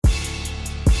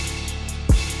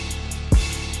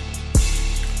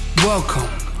Welcome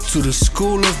to the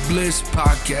School of Bliss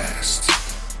podcast.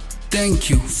 Thank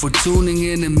you for tuning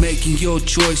in and making your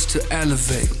choice to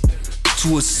elevate,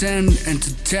 to ascend, and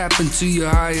to tap into your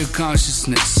higher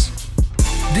consciousness.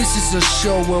 This is a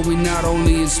show where we not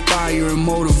only inspire and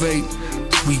motivate,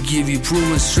 we give you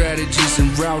proven strategies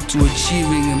and route to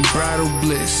achieving unbridled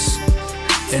bliss.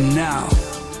 And now,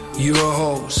 your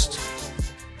host.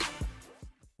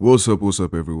 What's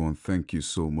up, everyone? Thank you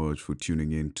so much for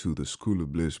tuning in to the School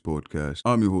of Bliss podcast.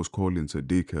 I'm your host, Colin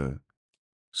Sadika.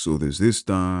 So there's this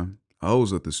time, I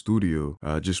was at the studio.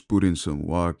 I just put in some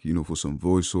work, for some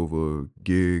voiceover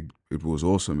gig. It was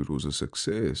awesome. It was a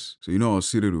success. So, I was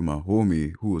seated with my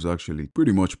homie who was actually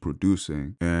pretty much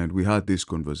producing, and we had this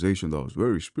conversation that was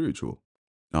very spiritual.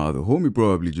 Now, the homie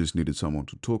probably just needed someone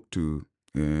to talk to,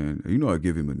 and, I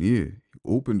gave him an ear. He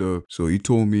opened up. So he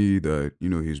told me that,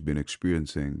 he's been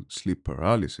experiencing sleep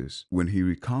paralysis. When he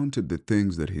recounted the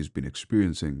things that he's been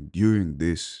experiencing during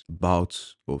this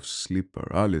bouts of sleep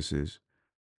paralysis,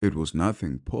 it was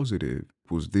nothing positive.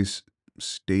 It was this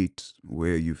state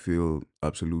where you feel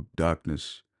absolute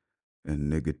darkness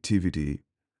and negativity,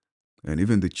 and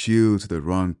even the chills that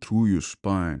run through your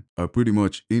spine are pretty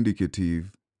much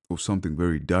indicative of something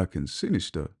very dark and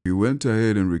sinister. He went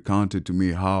ahead and recounted to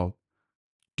me how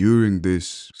during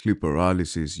this sleep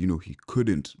paralysis, he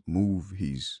couldn't move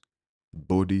his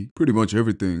body. Pretty much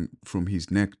everything from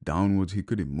his neck downwards, he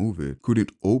couldn't move it.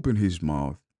 Couldn't open his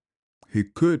mouth. He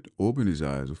could open his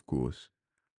eyes, of course.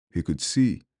 He could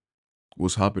see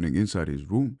what's happening inside his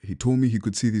room. He told me he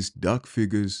could see these dark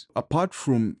figures. Apart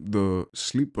from the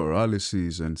sleep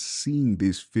paralysis and seeing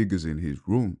these figures in his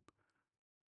room,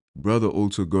 brother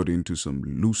also got into some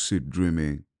lucid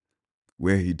dreaming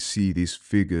where he'd see these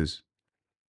figures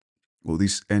or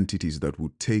these entities that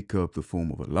would take up the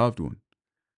form of a loved one.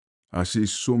 I see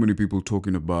so many people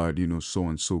talking about,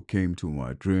 so-and-so came to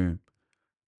my dream.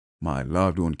 My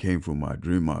loved one came from my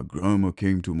dream. My grandma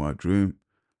came to my dream.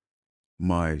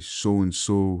 My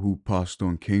so-and-so who passed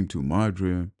on came to my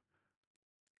dream.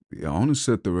 I want to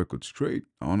set the record straight.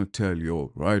 I want to tell you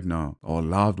all right now, our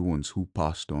loved ones who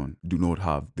passed on do not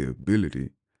have the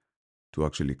ability to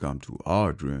actually come to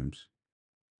our dreams.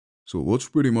 So what's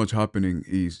pretty much happening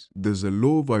is there's a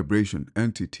low vibration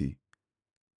entity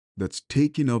that's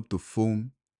taking up the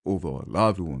form of our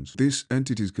loved ones. These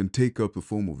entities can take up the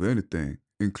form of anything,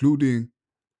 including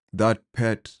that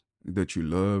pet that you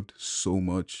loved so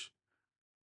much,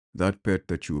 that pet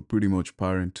that you were pretty much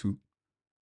parent to,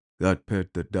 that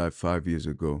pet that died 5 years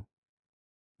ago.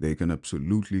 They can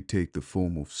absolutely take the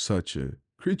form of such a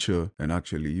creature and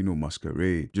actually,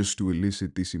 masquerade just to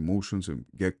elicit these emotions and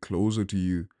get closer to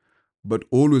you. But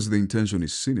always the intention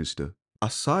is sinister.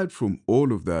 Aside from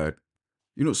all of that,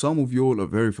 some of you all are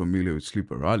very familiar with sleep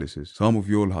paralysis. Some of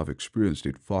you all have experienced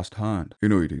it firsthand.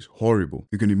 It is horrible.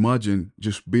 You can imagine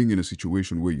just being in a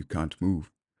situation where you can't move.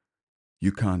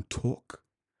 You can't talk.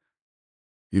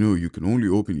 You can only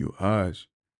open your eyes.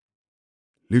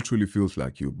 Literally feels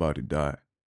like you're about to die.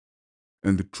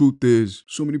 And the truth is,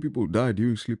 so many people die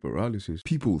during sleep paralysis.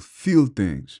 People feel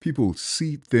things. People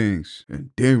see things. And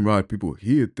damn right, people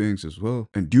hear things as well.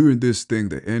 And during this thing,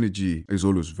 the energy is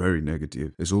always very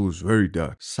negative. It's always very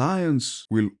dark. Science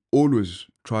will always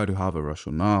try to have a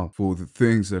rationale for the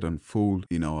things that unfold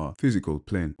in our physical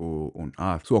plane or on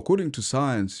Earth. So according to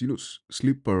science,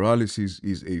 sleep paralysis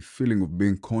is a feeling of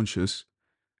being conscious,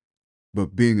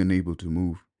 but being unable to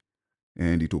move.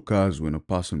 And it occurs when a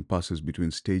person passes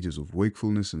between stages of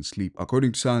wakefulness and sleep.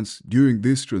 According to science, during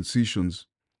these transitions,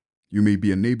 you may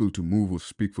be unable to move or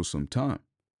speak for some time.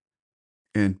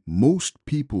 And most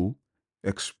people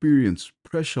experience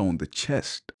pressure on the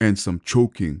chest and some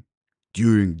choking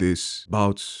during these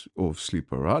bouts of sleep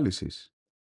paralysis.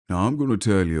 Now, I'm going to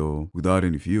tell you, without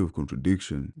any fear of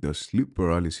contradiction, that sleep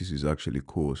paralysis is actually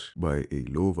caused by a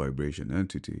low vibration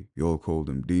entity. You all call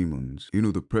them demons.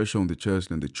 The pressure on the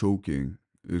chest and the choking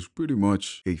is pretty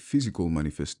much a physical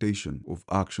manifestation of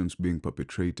actions being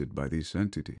perpetrated by this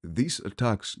entity. These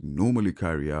attacks normally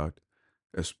carry out,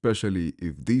 especially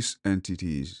if these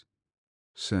entities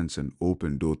sense an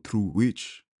open door through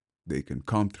which they can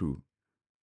come through.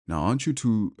 Now, I want you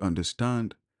to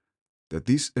understand that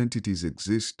these entities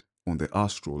exist on the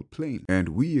astral plane and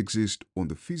we exist on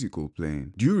the physical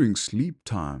plane. During sleep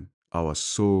time, our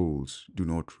souls do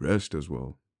not rest as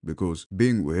well because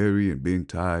being weary and being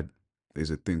tired is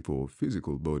a thing for our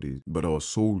physical body, but our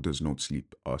soul does not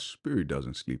sleep. Our spirit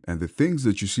doesn't sleep. And the things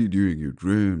that you see during your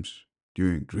dreams,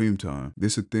 during dream time,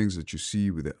 these are things that you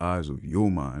see with the eyes of your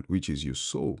mind, which is your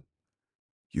soul.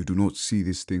 You do not see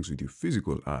these things with your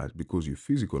physical eyes because your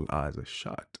physical eyes are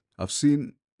shut. I've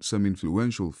seen some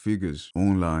influential figures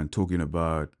online talking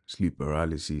about sleep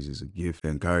paralysis is a gift,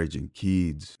 encouraging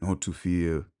kids not to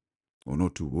fear or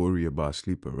not to worry about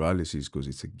sleep paralysis because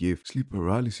it's a gift. Sleep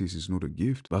paralysis is not a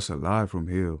gift. That's a lie from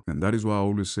hell. And that is why I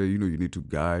always say, you need to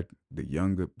guide the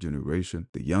younger generation,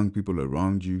 the young people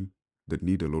around you that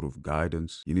need a lot of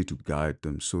guidance. You need to guide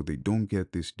them so they don't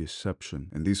get this deception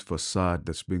and this facade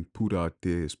that's being put out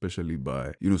there, especially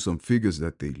by, some figures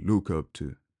that they look up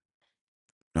to.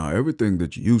 Now, everything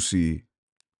that you see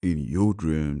in your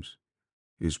dreams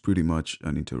is pretty much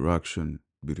an interaction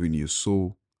between your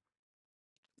soul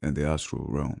and the astral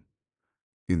realm.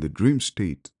 In the dream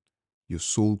state, your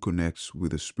soul connects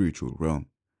with the spiritual realm.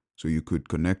 So you could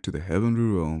connect to the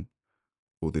heavenly realm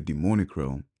or the demonic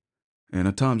realm. And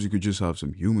at times you could just have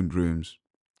some human dreams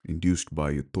induced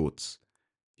by your thoughts,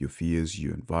 your fears,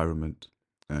 your environment,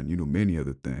 and many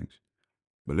other things.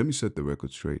 But let me set the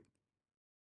record straight.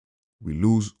 We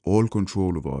lose all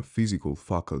control of our physical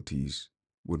faculties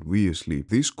when we are asleep.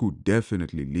 This could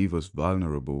definitely leave us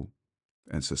vulnerable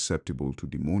and susceptible to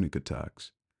demonic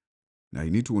attacks. Now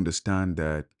you need to understand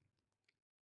that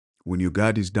when your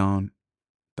guard is down,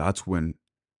 that's when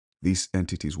these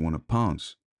entities want to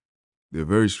pounce. They're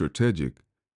very strategic.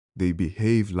 They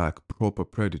behave like proper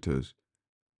predators,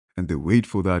 and they wait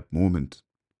for that moment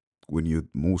when you're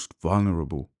most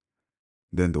vulnerable.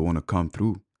 Then they want to come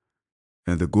through.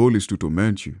 And the goal is to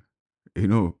torment you.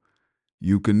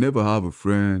 You can never have a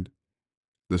friend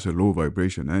that's a low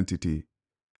vibration entity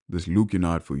that's looking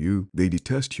out for you. They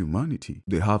detest humanity.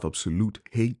 They have absolute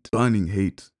hate, burning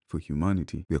hate for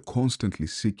humanity. They're constantly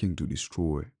seeking to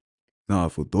destroy. Now,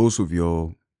 for those of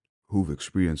y'all who've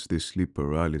experienced this sleep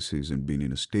paralysis and been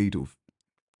in a state of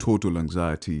total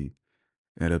anxiety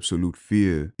and absolute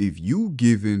fear, if you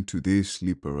give in to this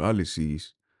sleep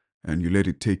paralysis and you let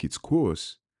it take its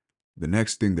course, the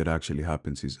next thing that actually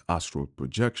happens is astral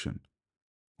projection,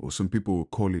 or some people will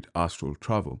call it astral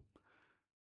travel.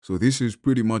 So this is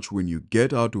pretty much when you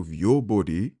get out of your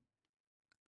body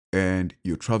and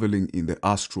you're traveling in the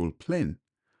astral plane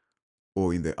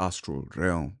or in the astral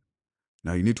realm.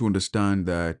 Now you need to understand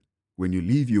that when you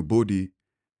leave your body,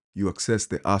 you access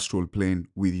the astral plane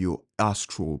with your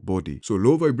astral body. So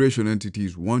low vibration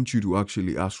entities want you to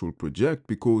actually astral project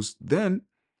because then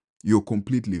you're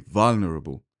completely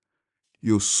vulnerable.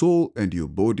 Your soul and your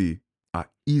body are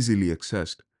easily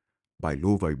accessed by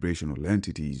low vibrational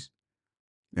entities.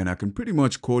 And I can pretty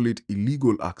much call it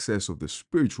illegal access of the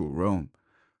spiritual realm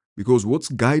because what's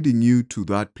guiding you to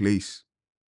that place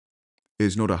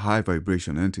is not a high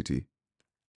vibration entity.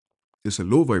 It's a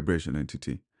low vibration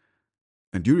entity.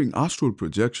 And during astral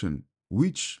projection,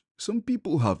 which some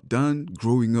people have done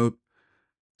growing up,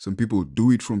 some people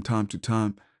do it from time to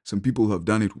time, some people have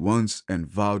done it once and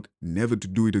vowed never to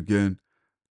do it again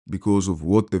because of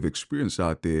what they've experienced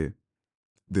out there,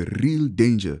 the real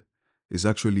danger is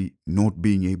actually not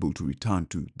being able to return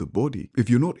to the body. If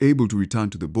you're not able to return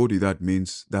to the body, that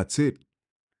means that's it.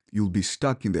 You'll be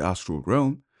stuck in the astral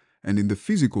realm, and in the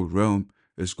physical realm,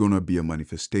 it's going to be a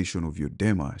manifestation of your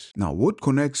demise. Now, what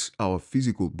connects our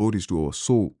physical bodies to our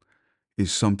soul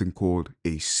is something called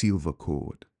a silver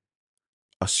cord.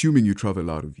 Assuming you travel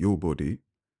out of your body,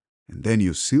 and then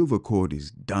your silver cord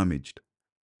is damaged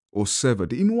or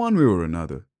severed in one way or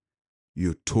another,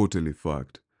 you're totally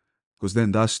fucked. Because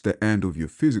then that's the end of your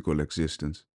physical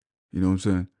existence. You know what I'm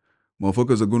saying?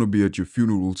 Motherfuckers are going to be at your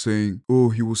funeral saying, oh,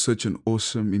 he was such an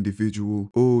awesome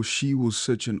individual. Oh, she was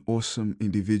such an awesome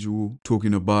individual.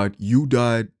 Talking about you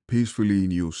died peacefully in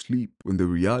your sleep. When the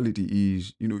reality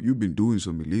is, you've been doing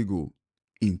some illegal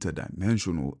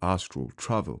interdimensional astral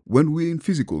travel. When we're in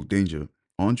physical danger,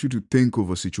 I want you to think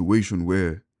of a situation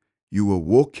where you were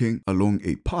walking along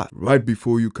a path. Right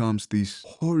before you comes this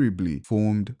horribly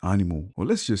formed animal. Or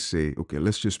let's just say,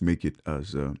 let's just make it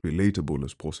as relatable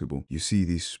as possible. You see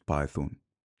this python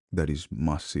that is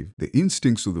massive. The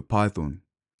instincts of the python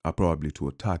are probably to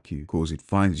attack you because it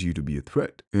finds you to be a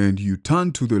threat. And you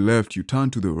turn to the left, you turn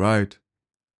to the right.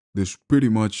 There's pretty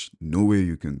much nowhere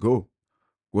you can go.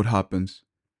 What happens?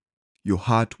 Your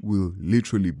heart will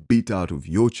literally beat out of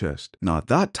your chest. Now,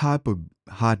 that type of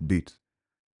heartbeat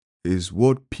is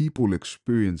what people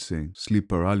experiencing sleep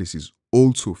paralysis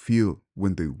also feel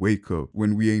when they wake up.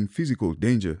 When we are in physical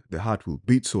danger, the heart will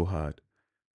beat so hard.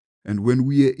 And when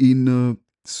we are in a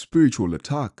spiritual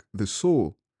attack, the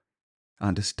soul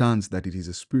understands that it is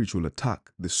a spiritual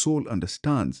attack. The soul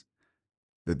understands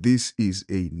that this is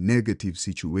a negative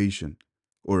situation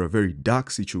or a very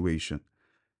dark situation.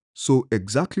 So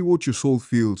exactly what your soul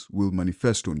feels will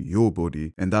manifest on your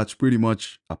body. And that's pretty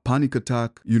much a panic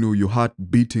attack, your heart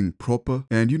beating proper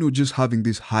and, just having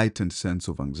this heightened sense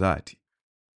of anxiety.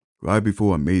 right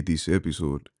before I made this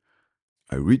episode,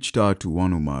 I reached out to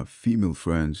one of my female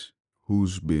friends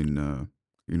who's been,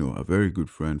 a very good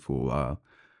friend for a while.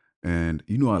 And,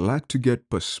 I like to get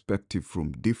perspective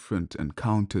from different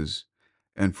encounters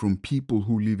and from people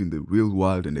who live in the real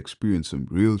world and experience some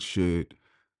real shit.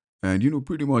 And,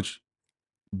 pretty much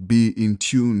be in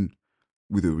tune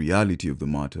with the reality of the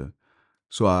matter.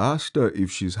 So I asked her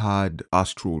if she's had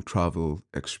astral travel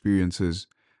experiences,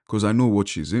 because I know what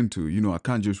she's into. I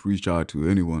can't just reach out to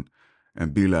anyone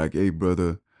and be like, "Hey,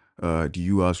 brother, do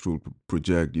you astral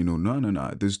project?" No, no,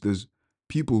 no. There's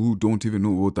people who don't even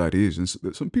know what that is, and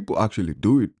some people actually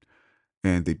do it,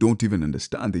 and they don't even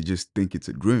understand. They just think it's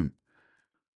a dream.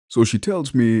 So she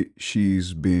tells me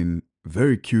she's been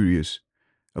very curious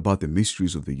about the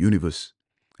mysteries of the universe,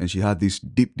 and she had this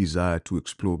deep desire to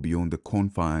explore beyond the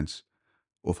confines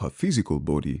of her physical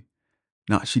body.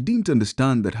 Now, she didn't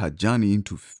understand that her journey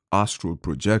into astral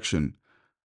projection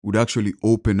would actually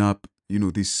open up,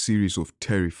 this series of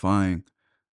terrifying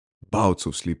bouts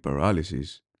of sleep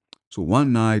paralysis. So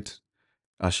one night,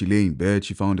 as she lay in bed,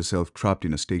 she found herself trapped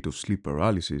in a state of sleep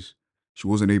paralysis. She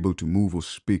wasn't able to move or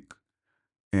speak,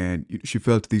 and she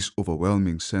felt this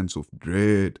overwhelming sense of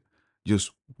dread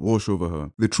just wash over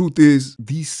her. The truth is,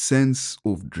 this sense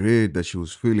of dread that she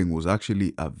was feeling was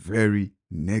actually a very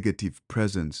negative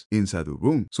presence inside the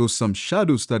room. So some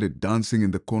shadows started dancing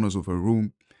in the corners of her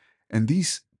room, and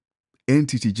this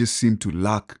entity just seemed to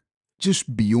lack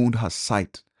just beyond her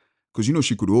sight. Because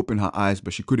she could open her eyes,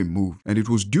 but she couldn't move. And it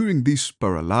was during this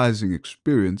paralyzing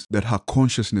experience that her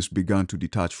consciousness began to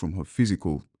detach from her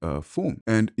physical form.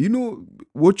 And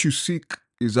what you seek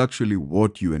is actually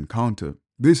what you encounter.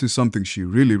 This is something she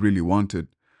really, really wanted.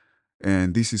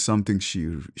 And this is something she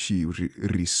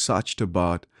researched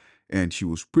about, and she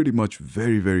was pretty much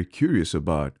very, very curious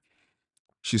about.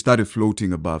 She started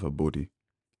floating above her body,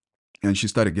 and she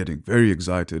started getting very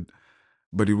excited.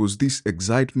 But it was this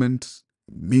excitement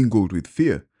mingled with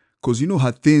fear. Because,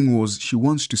 her thing was she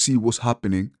wants to see what's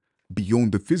happening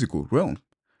beyond the physical realm.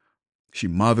 She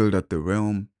marveled at the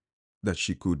realm that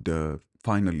she could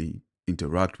finally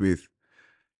interact with.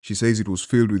 She says it was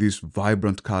filled with these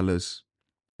vibrant colors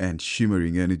and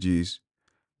shimmering energies.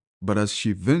 But as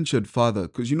she ventured farther,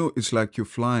 because, it's like you're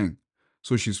flying.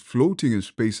 So she's floating in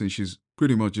space, and she's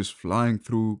pretty much just flying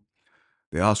through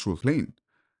the astral plane.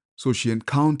 So she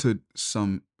encountered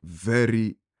some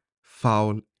very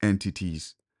foul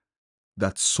entities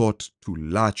that sought to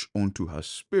latch onto her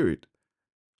spirit.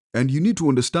 And you need to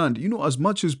understand, as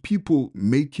much as people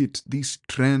make it this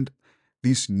trend,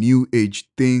 this new age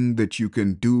thing that you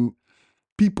can do,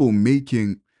 people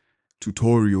making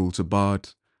tutorials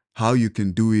about how you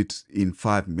can do it in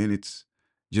 5 minutes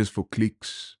just for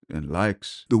clicks and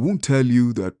likes. They won't tell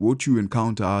you that what you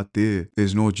encounter out there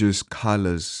is not just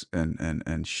colors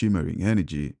and shimmering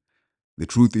energy. The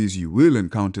truth is, you will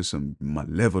encounter some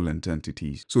malevolent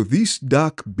entities. So these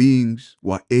dark beings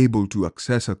were able to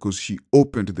access her because she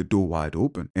opened the door wide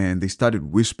open. And they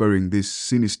started whispering these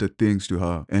sinister things to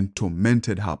her and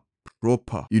tormented her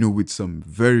proper, with some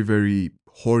very, very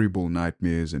horrible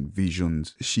nightmares and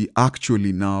visions. She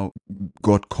actually now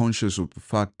got conscious of the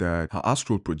fact that her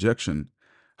astral projection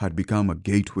had become a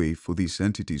gateway for these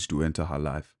entities to enter her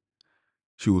life.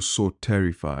 She was so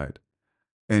terrified,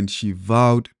 and she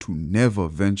vowed to never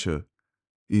venture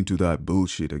into that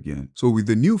bullshit again. So with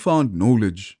the newfound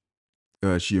knowledge,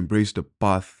 she embraced a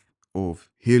path of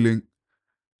healing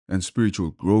and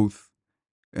spiritual growth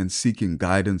and seeking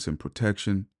guidance and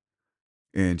protection.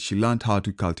 And she learned how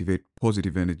to cultivate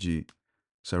positive energy,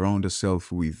 surround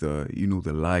herself with,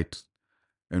 the light,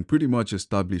 and pretty much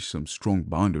establish some strong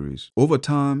boundaries. Over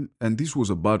time, and this was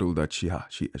a battle that she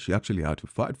actually had to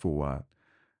fight for a while.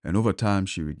 And over time,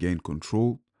 she regained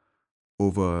control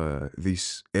over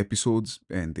these episodes,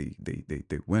 and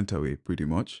they went away pretty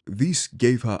much. This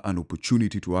gave her an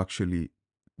opportunity to actually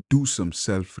do some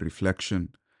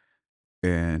self-reflection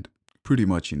and pretty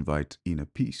much invite inner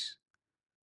peace.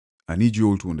 I need you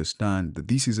all to understand that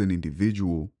this is an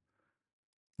individual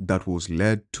that was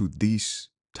led to this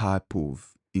type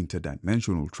of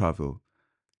interdimensional travel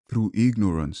through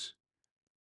ignorance.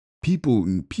 People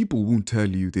won't tell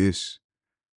you this,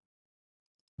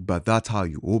 but that's how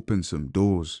you open some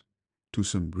doors to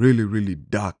some really, really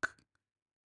dark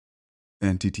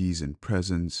entities and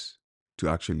presence to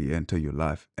actually enter your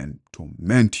life and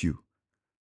torment you.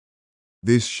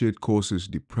 This shit causes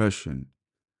depression,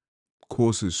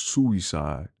 causes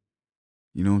suicide.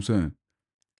 You know what I'm saying?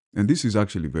 And this is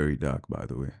actually very dark, by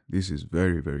the way. This is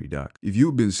very, very dark. If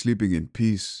you've been sleeping in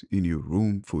peace in your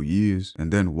room for years,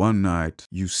 and then one night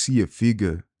you see a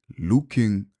figure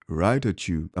looking right at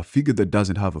you, a figure that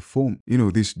doesn't have a form,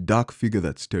 this dark figure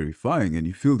that's terrifying, and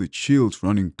you feel the chills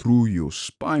running through your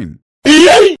spine.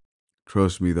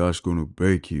 Trust me, that's gonna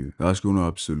break you. That's gonna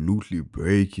absolutely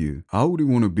break you. How would you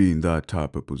want to be in that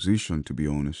type of position, to be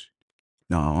honest?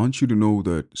 Now, I want you to know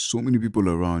that so many people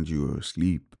around you are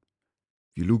asleep.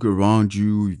 If you look around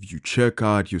you, if you check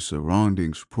out your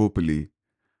surroundings properly,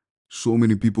 so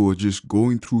many people are just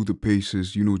going through the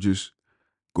paces, just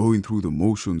going through the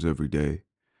motions every day.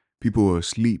 People are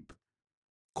asleep.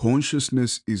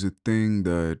 Consciousness is a thing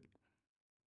that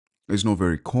is not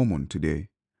very common today.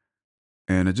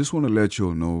 And I just want to let you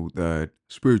all know that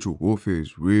spiritual warfare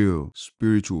is real.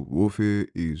 Spiritual warfare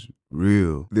is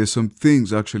real. There's some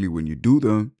things actually, when you do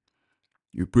them,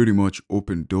 you pretty much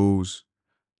open doors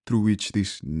through which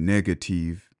this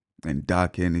negative and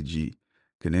dark energy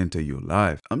can enter your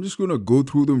life. I'm just going to go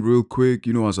through them real quick,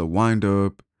 as I wind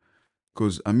up.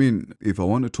 Because, if I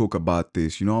want to talk about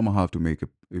this, I'm going to have to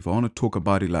if I want to talk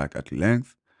about it like at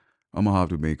length, I'm going to have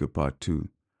to make a part 2.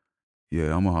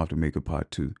 Yeah, I'm going to have to make a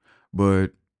part 2.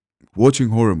 But watching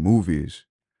horror movies,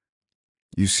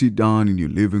 you sit down in your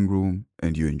living room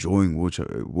and you're enjoying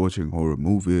watching horror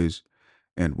movies.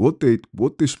 And what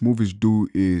these movies do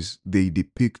is they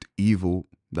depict evil.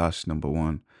 That's number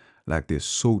one. Like, they're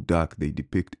so dark, they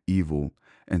depict evil.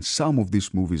 And some of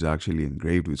these movies are actually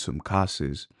engraved with some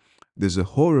curses. There's a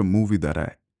horror movie that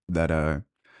I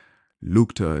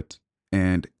looked at,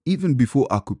 and even before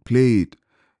I could play it,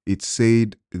 it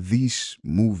said this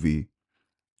movie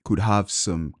could have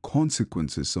some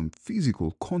consequences, some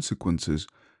physical consequences,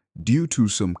 due to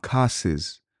some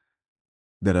curses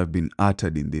that have been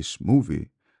uttered in this movie.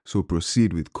 So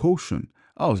proceed with caution.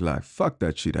 I was like, fuck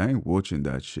that shit. I ain't watching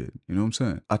that shit. You know what I'm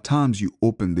saying? At times you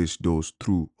open these doors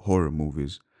through horror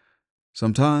movies.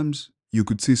 Sometimes you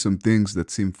could see some things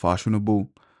that seem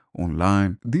fashionable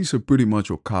online. These are pretty much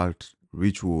occult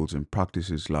rituals and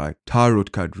practices like tarot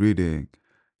card reading.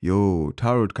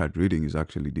 Tarot card reading is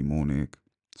actually demonic.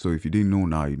 So if you didn't know,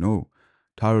 now you know.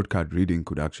 Tarot card reading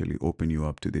could actually open you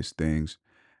up to these things.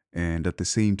 And at the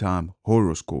same time,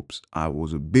 horoscopes. I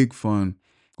was a big fan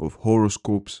of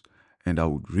horoscopes, and I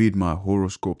would read my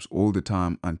horoscopes all the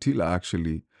time until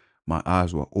my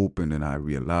eyes were opened and I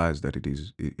realized that it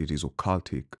is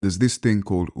occultic. There's this thing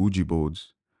called Ouija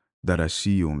boards that I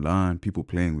see online, people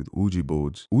playing with Ouija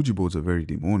boards. Ouija boards are very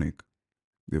demonic.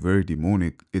 They're very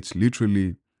demonic. It's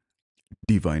literally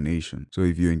divination. So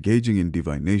if you're engaging in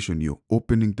divination, you're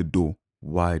opening the door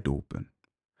wide open.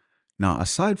 Now,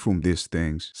 aside from these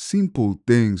things, simple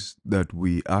things that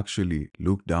we actually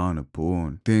look down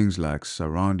upon, things like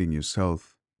surrounding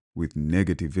yourself with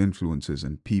negative influences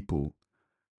and people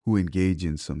who engage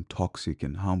in some toxic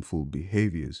and harmful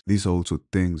behaviors. These are also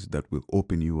things that will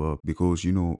open you up, because,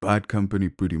 bad company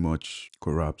pretty much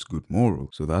corrupts good morals.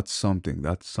 So that's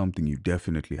something you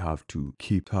definitely have to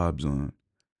keep tabs on.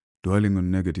 Dwelling on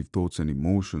negative thoughts and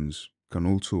emotions can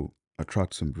also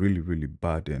attract some really, really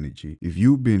bad energy. If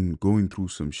you've been going through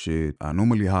some shit, I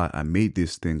made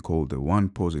this thing called the one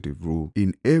positive rule.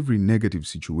 In every negative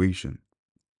situation,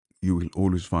 you will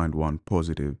always find one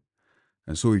positive.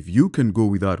 And so if you can go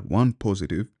with that one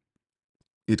positive,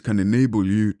 it can enable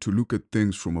you to look at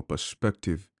things from a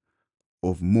perspective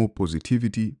of more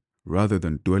positivity rather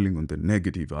than dwelling on the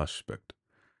negative aspect.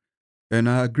 And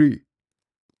I agree.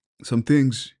 Some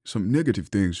negative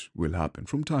things will happen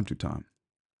from time to time.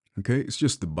 Okay? It's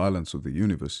just the balance of the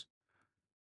universe.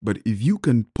 But if you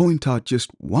can point out just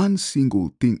one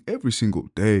single thing every single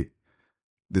day,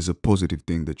 there's a positive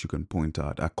thing that you can point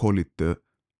out. I call it the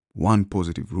one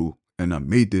positive rule. And I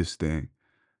made this thing,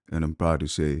 and I'm proud to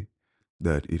say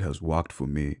that it has worked for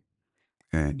me.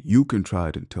 And you can try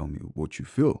it and tell me what you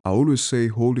feel. I always say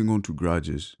holding on to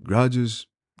grudges. Grudges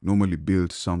normally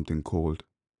build something called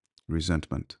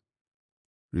resentment.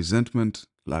 Resentment,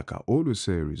 like I always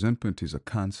say, resentment is a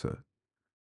cancer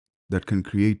that can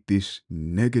create this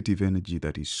negative energy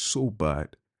that is so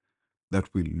bad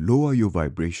that will lower your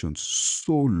vibrations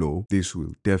so low. This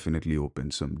will definitely open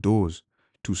some doors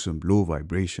to some low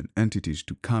vibration entities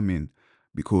to come in,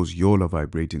 because y'all are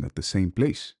vibrating at the same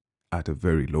place, at a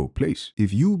very low place.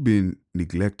 If you've been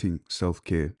neglecting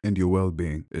self-care and your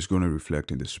well-being, it's going to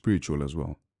reflect in the spiritual as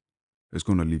well. It's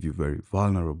going to leave you very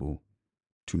vulnerable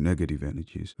to negative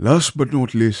energies. Last but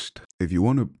not least, if you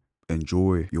want to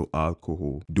enjoy your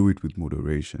alcohol, do it with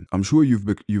moderation. I'm sure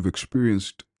you've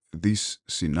experienced this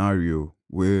scenario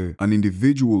where an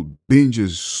individual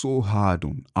binges so hard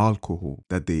on alcohol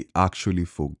that they actually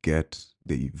forget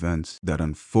the events that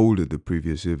unfolded the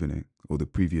previous evening or the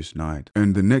previous night.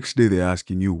 And the next day they're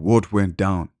asking you, what went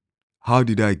down? How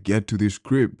did I get to this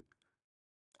crib?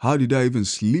 How did I even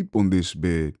sleep on this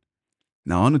bed?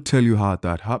 Now, I want to tell you how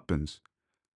that happens.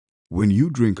 When you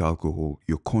drink alcohol,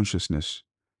 your consciousness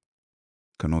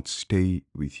cannot stay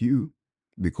with you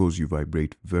because you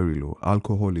vibrate very low.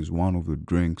 Alcohol is one of the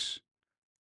drinks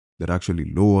that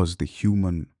actually lowers the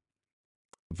human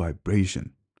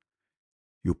vibration.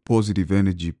 Your positive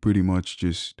energy pretty much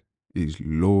just is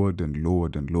lowered and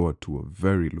lowered and lowered to a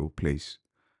very low place.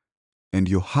 And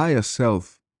your higher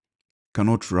self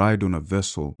cannot ride on a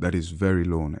vessel that is very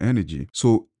low on energy.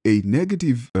 So a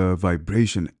negative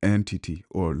vibration entity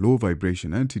or low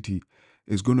vibration entity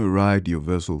is going to ride your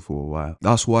vessel for a while.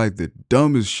 That's why the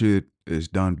dumbest shit is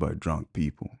done by drunk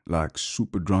people. Like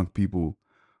super drunk people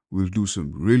will do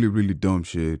some really, really dumb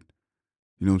shit.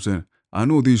 You know what I'm saying? I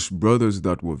know these brothers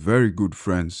that were very good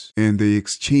friends and they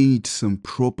exchanged some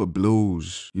proper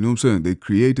blows. You know what I'm saying? They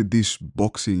created this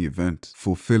boxing event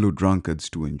for fellow drunkards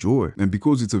to enjoy. And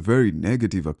because it's a very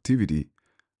negative activity,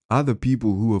 other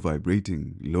people who are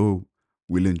vibrating low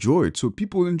will enjoy it. So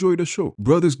people enjoy the show.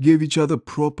 Brothers gave each other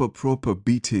proper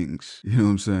beatings. You know what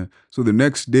I'm saying? So the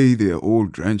next day they're all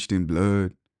drenched in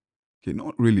blood. Okay,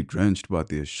 not really drenched, but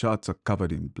their shirts are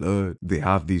covered in blood. They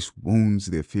have these wounds.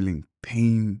 They're feeling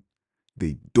pain.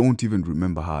 They don't even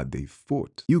remember how they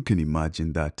fought. You can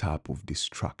imagine that type of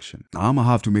distraction. Now, I'm gonna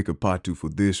have to make a part 2 for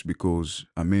this because,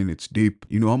 I mean, it's deep.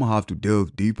 You know, I'm gonna have to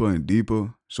delve deeper and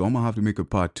deeper. So I'm gonna have to make a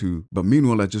part 2. But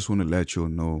meanwhile, I just want to let you all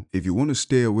know, if you want to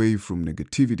stay away from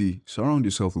negativity, surround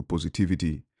yourself with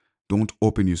positivity. Don't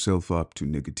open yourself up to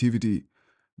negativity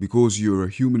because you're a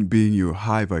human being, you're a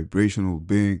high vibrational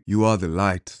being. You are the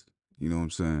light. You know what I'm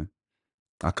saying?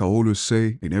 Like I always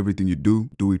say, in everything you do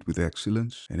it with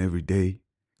excellence. And every day,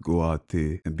 go out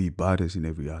there and be baddest in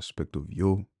every aspect of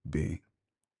your being.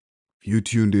 If you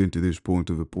tuned in to this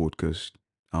point of the podcast,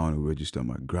 I want to register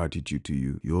my gratitude to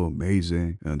you. You're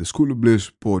amazing. And the School of Bliss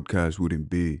podcast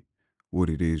wouldn't be what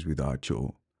it is without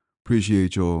y'all.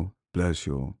 Appreciate y'all. Bless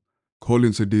y'all.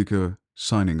 Colin Sadika,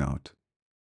 signing out.